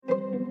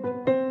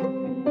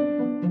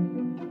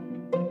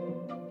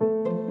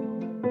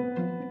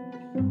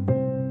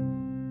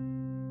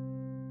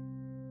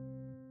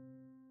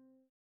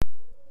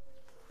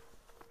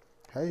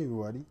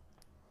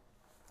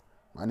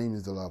My name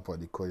is Dolapo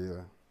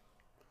Adekoya,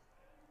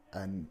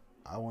 and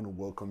I want to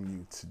welcome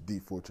you to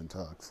Deep Fortune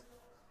Talks.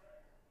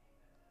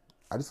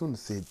 I just want to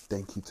say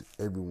thank you to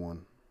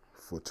everyone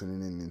for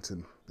tuning in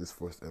into this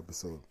first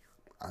episode.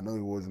 I know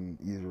it wasn't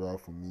easy route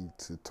for me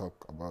to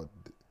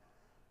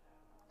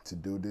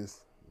do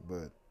this,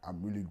 but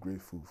I'm really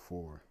grateful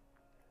for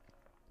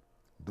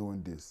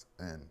doing this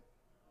and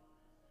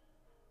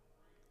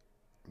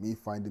me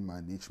finding my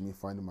niche, me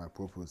finding my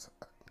purpose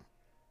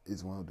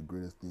is one of the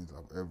greatest things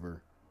I've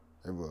ever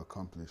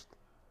accomplished.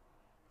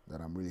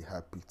 That I'm really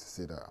happy to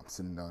say that I'm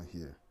sitting down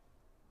here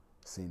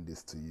saying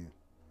this to you.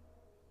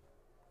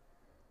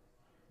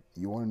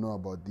 You want to know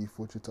about Deep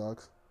Fortune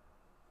Talks?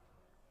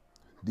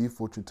 Deep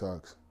Fortune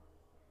Talks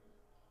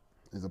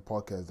is a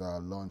podcast that I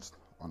launched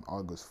on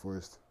August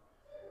 1st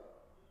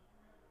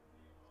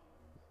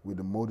with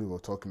the motive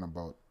of talking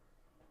about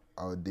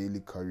our daily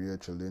career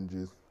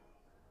challenges,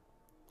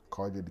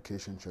 college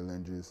education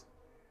challenges,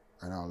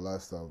 and our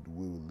lifestyle, the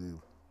way we live.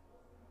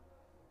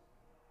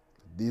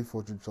 Deep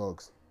Fortune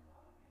Talks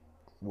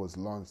was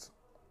launched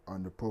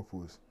on the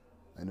purpose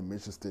and the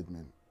mission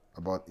statement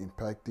about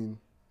impacting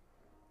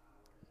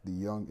the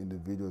young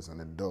individuals and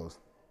adults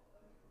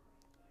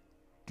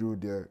through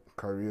their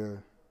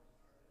career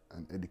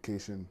and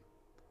education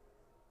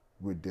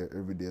with their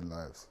everyday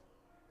lives.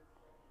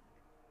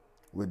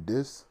 With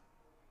this,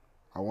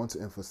 I want to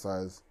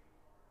emphasize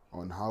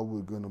on how we're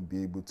going to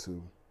be able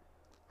to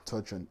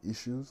touch on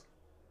issues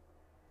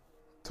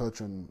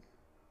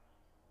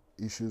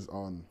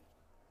on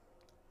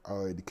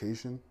our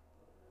education,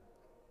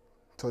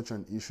 touch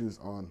on issues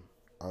on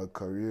our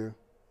career,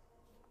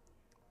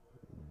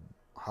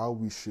 how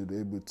we should be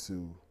able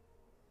to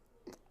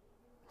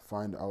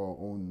find our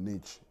own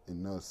niche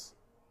in us,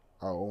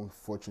 our own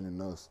fortune in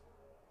us,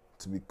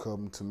 to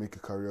make a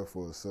career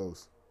for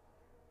ourselves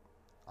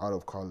out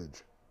of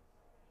college.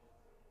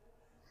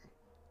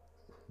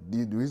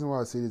 The reason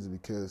why I say this is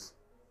because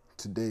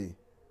today,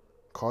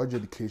 college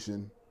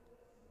education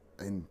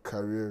and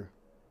career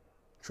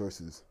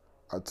choices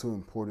are two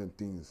important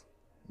things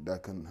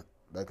that can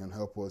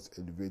help us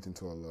elevate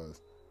into our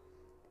lives.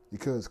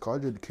 Because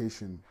college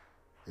education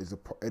is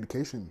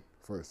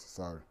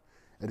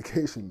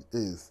education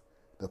is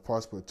the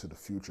passport to the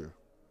future.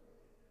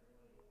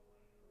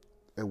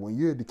 And when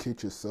you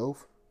educate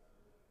yourself,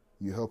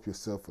 you help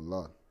yourself a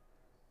lot.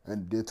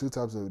 And there are two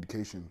types of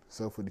education: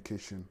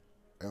 self-education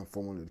and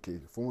formal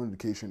education. Formal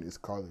education is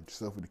college.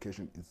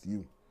 Self-education is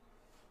you.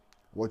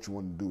 What you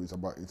want to do is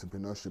about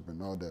entrepreneurship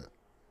and all that.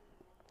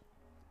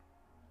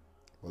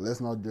 But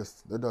let's not just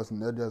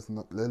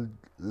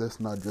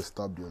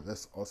stop there.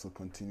 Let's also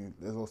continue.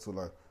 Let's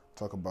also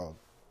talk about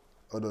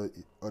other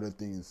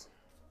things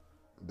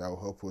that will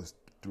help us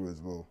through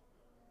as well.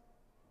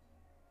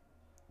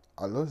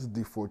 I love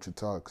Deep Fortune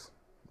Talks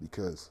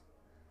because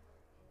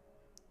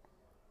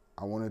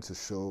I intend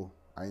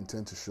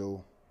to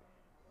show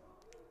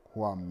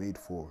who I'm made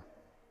for,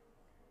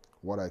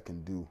 what I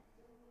can do,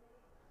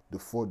 the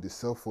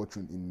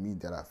self-fortune in me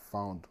that I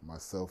found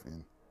myself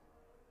in,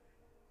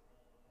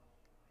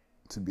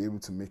 to be able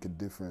to make a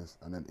difference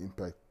and an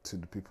impact to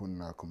the people in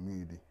our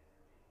community.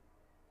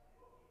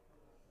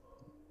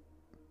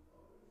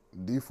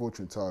 Deep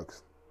Fortune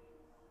Talks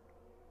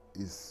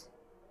is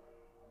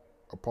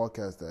a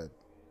podcast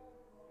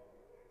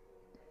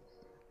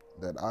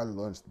that I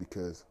launched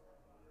because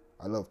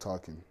I love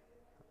talking,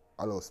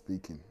 I love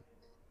speaking,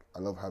 I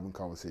love having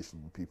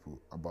conversations with people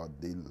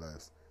about daily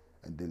lives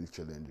and daily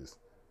challenges.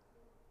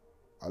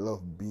 I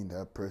love being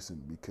that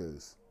person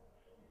because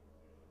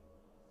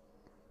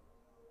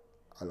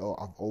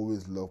I've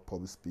always loved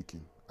public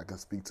speaking. I can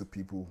speak to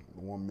people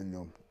 1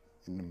 million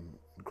in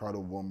a crowd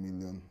of 1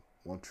 million,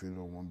 1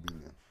 trillion, 1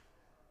 billion.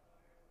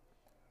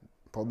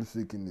 Public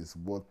speaking is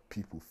what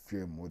people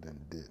fear more than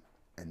death,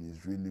 and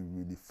it's really,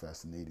 really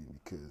fascinating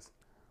because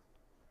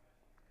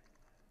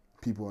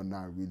people are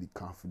not really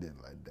confident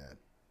like that.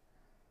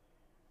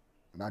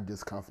 Not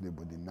just confident,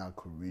 but they're not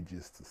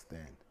courageous to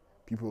stand.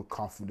 People are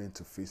confident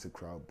to face a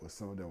crowd, but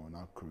some of them are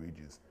not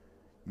courageous.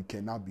 You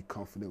cannot be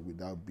confident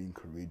without being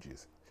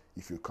courageous.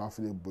 If you're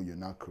confident but you're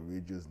not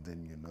courageous,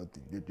 then you're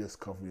nothing. You're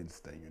just confident to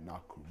stand. You're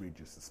not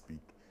courageous to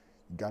speak.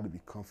 You got to be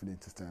confident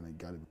to stand and you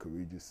got to be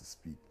courageous to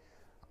speak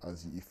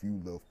if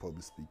you love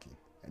public speaking.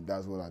 And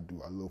that's what I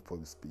do. I love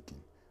public speaking.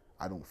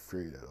 I don't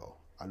fear it at all.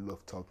 I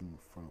love talking in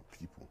front of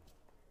people.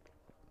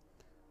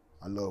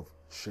 I love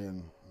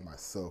sharing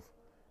myself,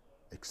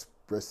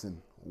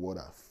 expressing what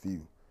I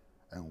feel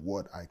and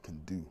what I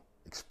can do,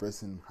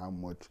 expressing how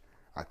much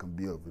I can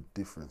be of a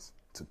difference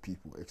to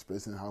people,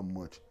 expressing how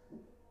much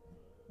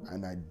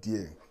an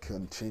idea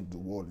can change the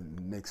world in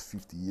the next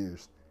 50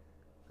 years,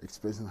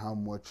 expressing how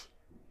much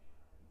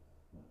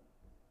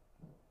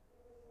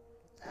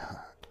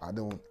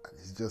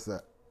it's just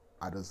that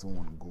I just don't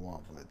want to go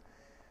on, but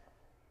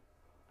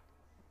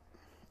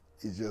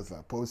it's just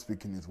like public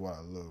speaking is what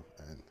I love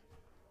and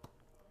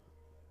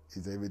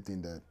it's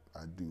everything that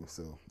I do.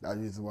 So that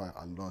is why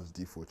I launched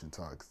Deep Fortune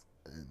Talks,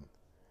 and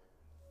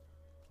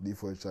Deep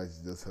Fortune Talks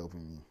is just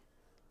helping me.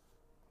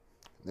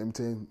 Let me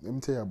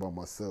tell you about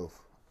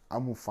myself.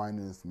 I'm a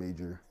finance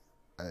major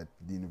at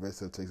the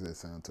University of Texas at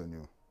San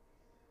Antonio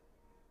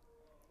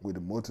with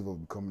the motive of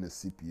becoming a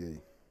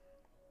CPA.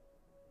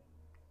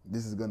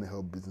 This is going to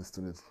help business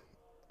students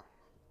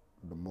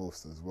the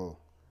most as well.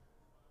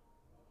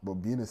 But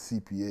being a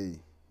CPA,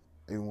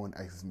 everyone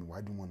asks me,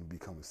 why do you want to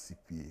become a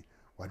CPA?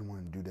 Why do you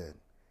want to do that?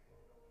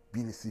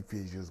 Being a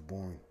CPA is just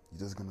boring. You're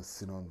just going to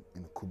sit on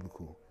in a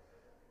cubicle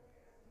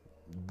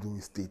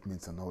doing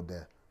statements and all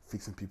that,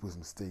 fixing people's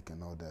mistake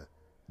and all that,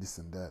 this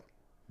and that,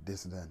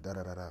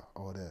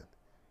 all that.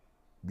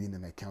 Being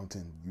an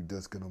accountant, you're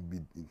just going to be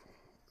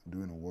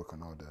doing the work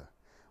and all that.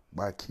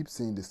 But I keep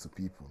saying this to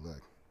people,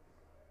 like,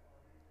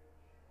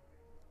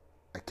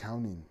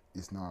 accounting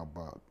is not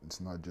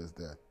it's not just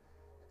that.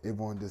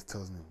 Everyone just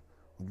tells me,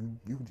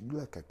 you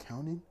like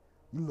accounting?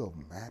 You love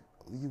math?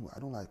 I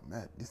don't like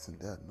math, this and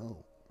that. No.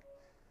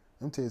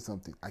 Let me tell you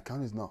something.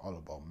 Accounting is not all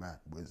about math,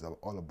 but it's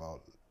all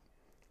about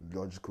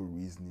logical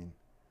reasoning,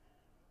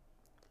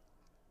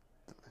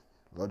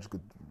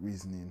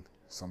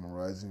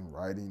 summarizing,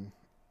 writing.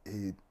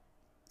 It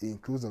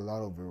includes a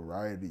lot of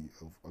variety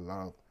of a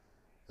lot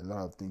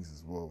of things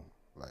as well.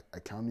 Like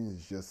accounting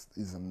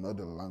is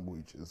another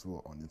language as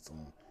well on its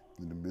own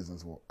in the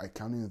business world.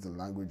 Accounting is the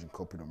language in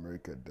corporate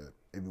America that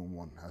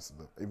everyone has to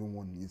learn.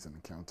 Everyone needs an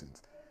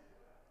accountant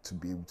to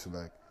be able to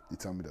like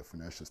determine their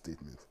financial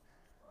statements.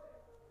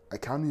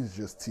 Accounting is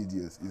just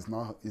tedious. It's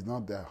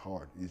not that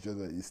hard. It's just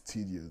that it's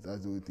tedious.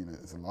 That's the only thing.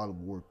 It's a lot of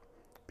work.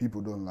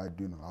 People don't like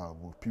doing a lot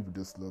of work. People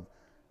just love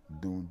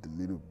doing the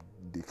little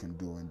they can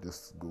do and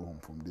just go home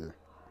from there.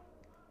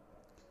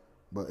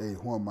 But hey,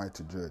 who am I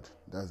to judge?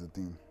 That's the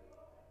thing.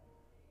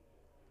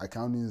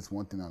 Accounting is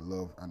one thing I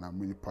love and I'm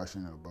really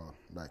passionate about.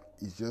 Like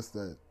it's just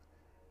that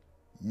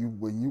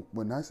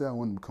when I say I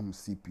want to become a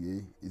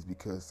CPA, it's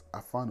because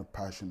I found a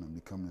passion in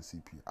becoming a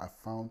CPA. I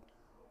found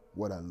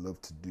what I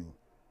love to do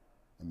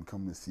and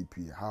becoming a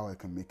CPA, how I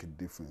can make a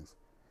difference.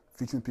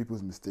 Fixing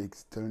people's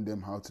mistakes, telling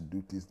them how to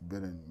do things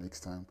better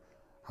next time,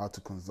 how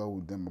to consult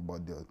with them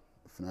about their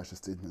financial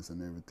statements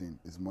and everything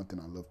is one thing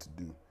I love to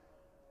do.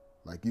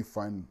 Like you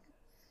finding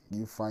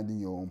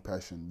your own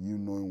passion, you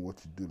knowing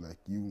what you do, like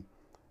you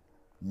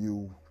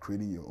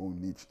creating your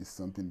own niche is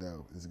something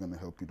that is going to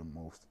help you the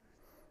most.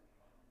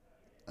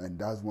 And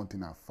that's one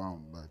thing I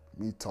found, like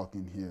me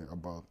talking here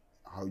about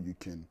how you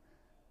can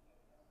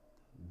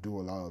do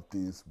a lot of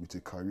things with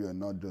your career,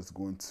 not just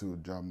going to a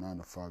job 9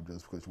 to 5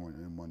 just because you want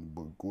to earn money,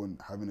 but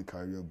having a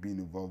career, being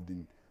involved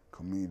in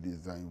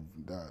communities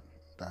that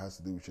has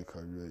to do with your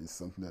career is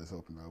something that's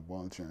helping, like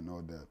volunteering and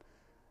all that.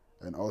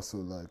 And also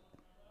like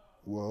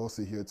we're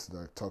also here to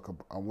like talk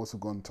about. I'm also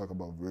going to talk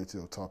about variety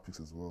of topics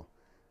as well.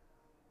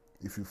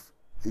 If you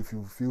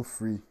feel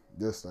free,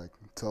 just like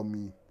tell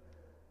me,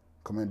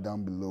 comment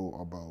down below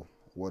about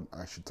what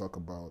I should talk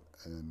about,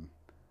 and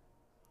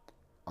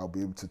I'll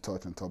be able to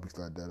touch on topics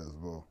like that as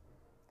well.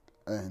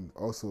 And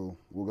also,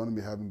 we're going to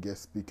be having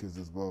guest speakers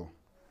as well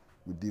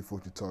with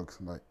D40 Talks,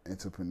 like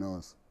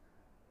entrepreneurs,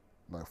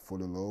 like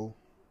Fololo.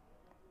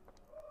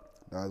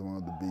 That's one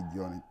of the big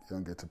young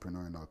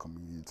entrepreneurs in our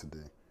community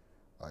today.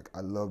 Like, I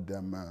love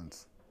that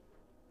man's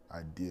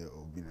idea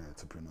of being an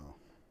entrepreneur.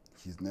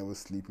 He's never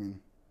sleeping.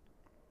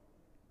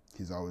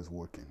 He's always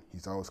working.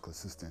 He's always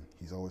consistent.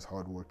 He's always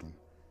hardworking.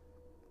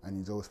 And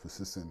he's always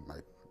persistent.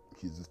 Like,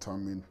 he's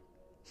determined.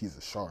 He's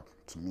a shark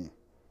to me.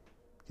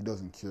 He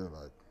doesn't care.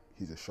 Like,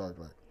 he's a shark.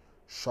 Like,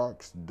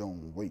 sharks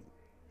don't wait.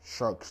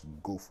 Sharks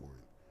go for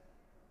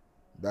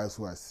it. That's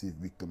who I see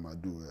Victor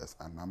Madu as,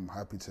 and I'm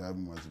happy to have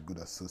him as a good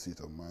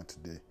associate of mine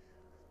today.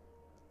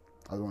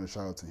 I want to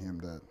shout out to him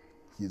that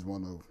he's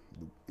one of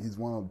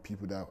the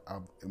people that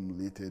I've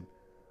emulated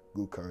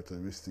good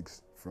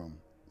characteristics from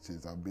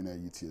since I've been at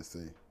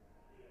UTSA.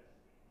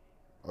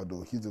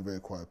 Although he's a very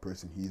quiet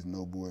person, he's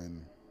noble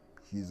and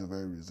he's a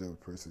very reserved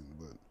person,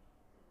 but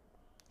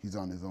he's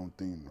on his own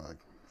thing. Like,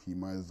 he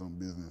minds his own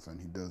business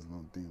and he does his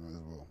own thing as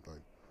well.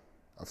 Like,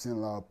 I've seen a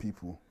lot of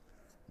people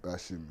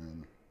bash him,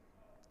 and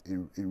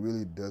it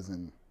really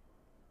doesn't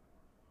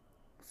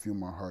fill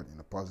my heart in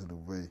a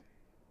positive way.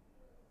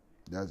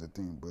 That's the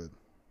thing. But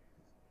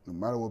no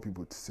matter what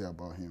people say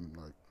about him,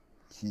 like,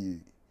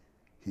 he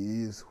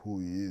is who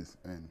he is,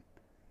 and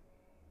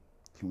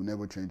he will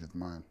never change his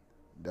mind.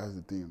 That's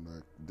the thing.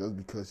 Like, just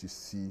because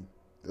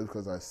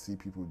I see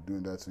people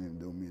doing that to him,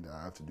 don't mean that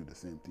I have to do the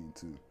same thing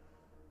too.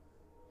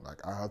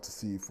 Like, I have to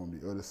see it from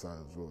the other side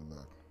as well.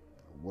 Like,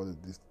 what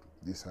did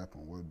this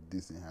happen? What did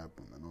this thing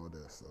happen? And all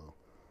that. So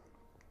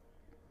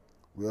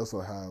we also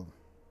have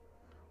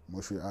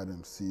Moshe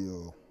Adams,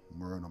 CEO of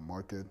Moreno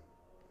Market.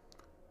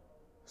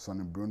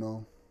 Sonny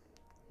Bruno,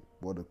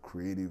 what a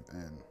creative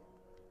and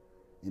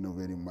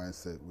innovative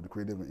mindset. With a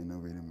creative and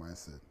innovative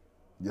mindset,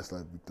 just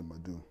like Victor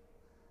Madu.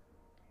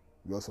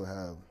 We also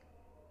have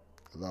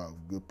a lot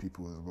of good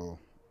people as well,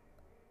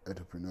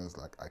 entrepreneurs.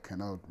 Like, I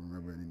cannot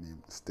remember any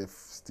name.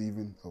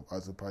 Steven of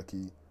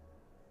Azupaki,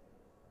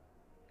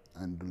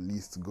 and the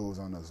list goes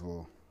on as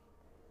well.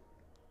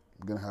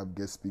 We're gonna have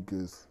guest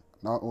speakers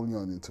not only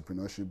on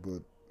entrepreneurship,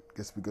 but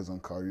guest speakers on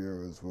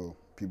career as well.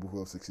 People who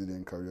have succeeded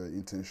in career,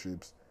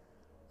 internships,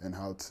 and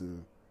how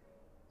to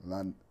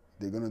land.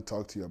 They're gonna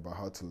talk to you about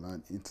how to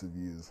land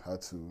interviews, how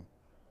to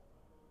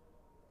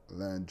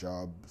land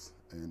jobs,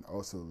 and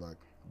also like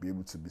be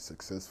able to be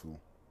successful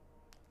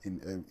in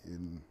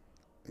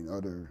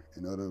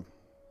other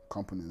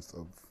components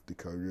of the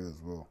career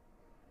as well.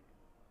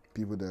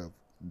 People that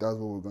that's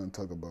what we're going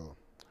to talk about: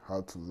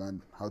 how to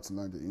land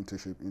the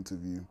internship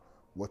interview,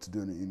 what to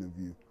do in the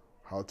interview,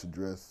 how to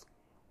dress,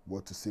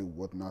 what to say,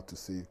 what not to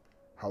say,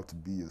 how to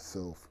be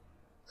yourself,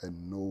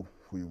 and know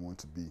who you want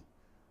to be.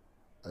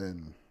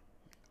 And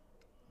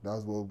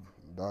that's what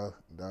that's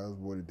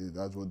what it is.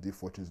 That's what Deep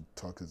Fortune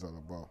Talk is all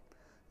about.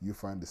 You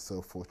find the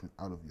self fortune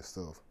out of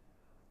yourself.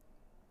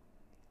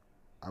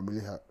 I'm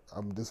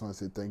just want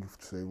to say thank you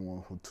to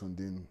everyone who tuned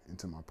in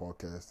into my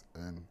podcast.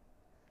 And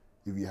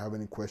if you have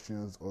any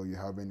questions or you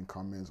have any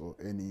comments or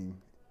any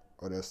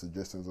other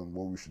suggestions on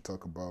what we should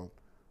talk about,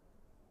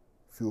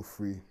 feel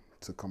free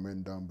to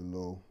comment down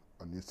below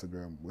on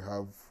Instagram. We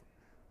have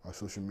our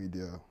social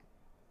media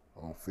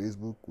on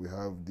Facebook. We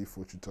have Deep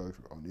Fortune Talk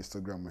on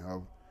Instagram. We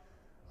have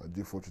a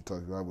Deep Fortune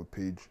Talk. We have a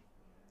page,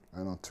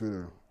 and on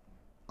Twitter,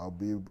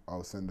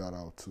 I'll send that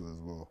out too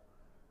as well.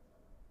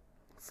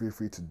 Feel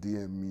free to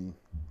DM me,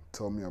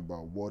 tell me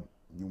about what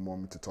you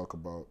want me to talk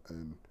about,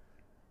 and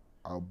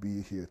I'll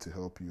be here to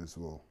help you as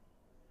well.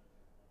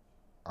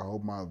 I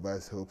hope my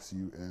advice helps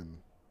you, and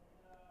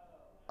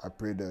I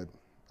pray that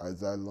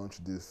as I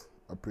launch this,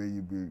 I pray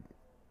you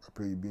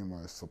be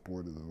my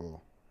support as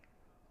well.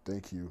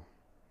 Thank you,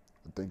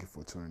 and thank you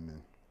for tuning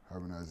in.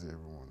 Have a nice day,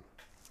 everyone.